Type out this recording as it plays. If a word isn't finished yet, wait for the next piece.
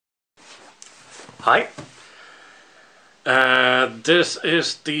Hi. This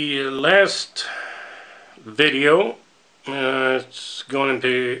is the last video. It's going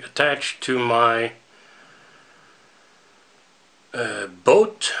to be attached to my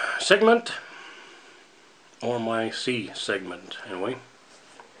boat segment, or my sea segment anyway.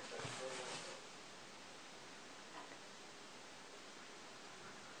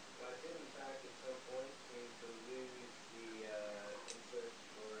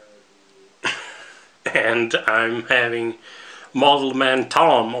 And I'm having Model Man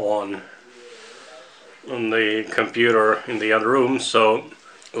Tom on the computer in the other room, so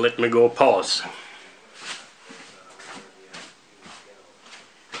let me go pause.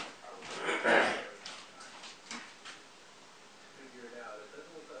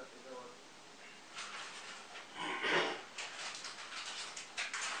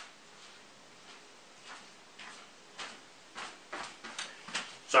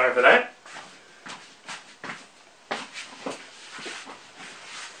 Sorry for that.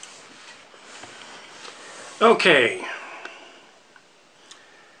 Okay,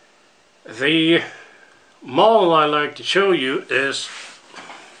 the model I like to show you is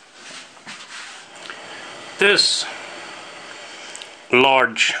this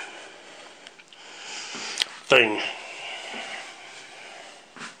large thing.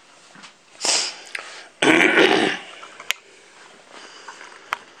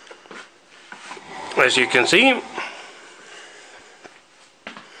 As you can see,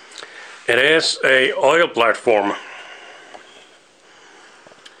 it is a oil platform.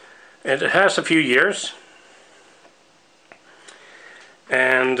 It has a few years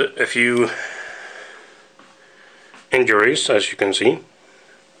and a few injuries, as you can see.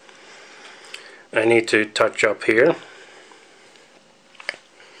 I need to touch up here.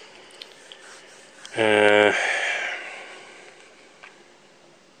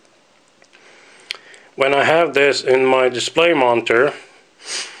 When I have this in my display monitor,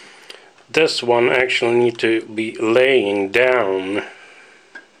 this one actually needs to be laying down.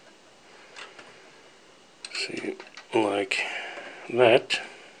 See, like that.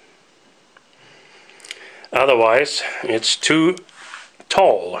 Otherwise, it's too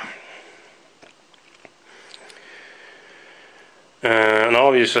tall. And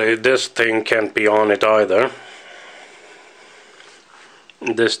obviously this thing can't be on it either.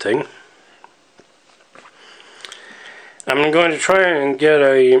 This thing. I'm going to try and get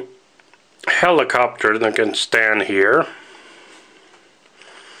a helicopter that can stand here.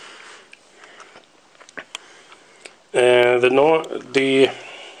 The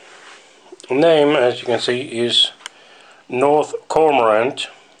name, as you can see, is North Cormorant.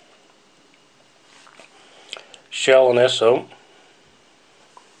 Shell and SO.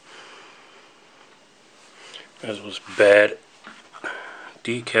 That was bad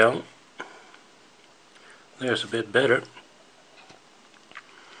decal. There's a bit better.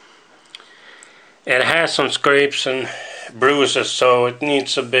 It has some scrapes and bruises, so it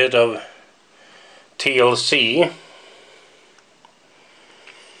needs a bit of TLC.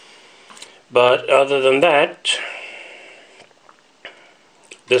 But other than that,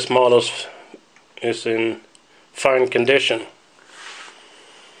 this model is in fine condition.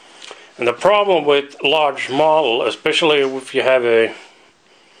 And the problem with large model, especially if you have a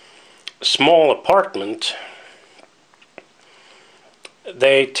small apartment,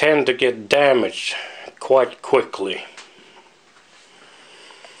 they tend to get damaged quite quickly.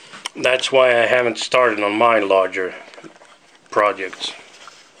 That's why I haven't started on my larger projects.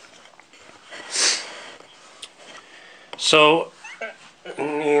 So,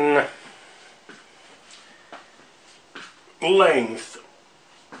 in length,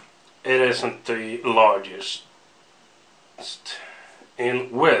 it isn't the largest.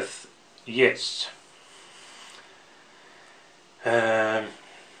 In width, yes.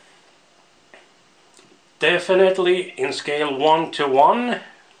 Definitely in scale 1 to 1,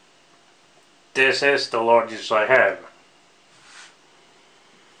 this is the largest I have.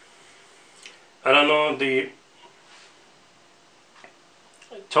 I don't know the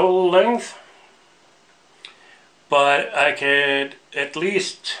total length, but I could at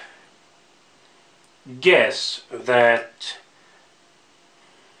least guess that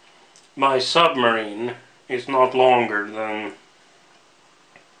my submarine is not longer than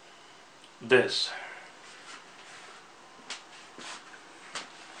this.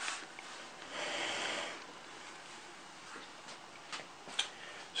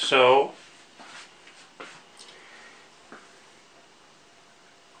 So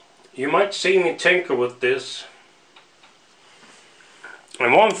you might see me tinker with this,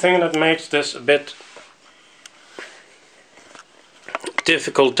 and one thing that makes this a bit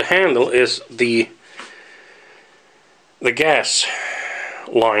difficult to handle is the gas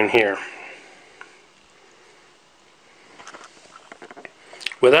line here.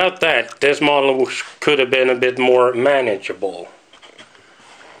 Without that, this model could have been a bit more manageable.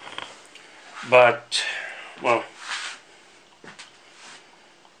 But, well,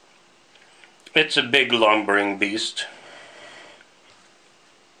 it's a big lumbering beast.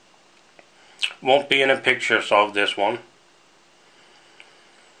 Won't be any pictures of this one.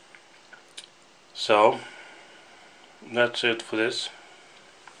 So, that's it for this.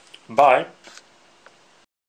 Bye.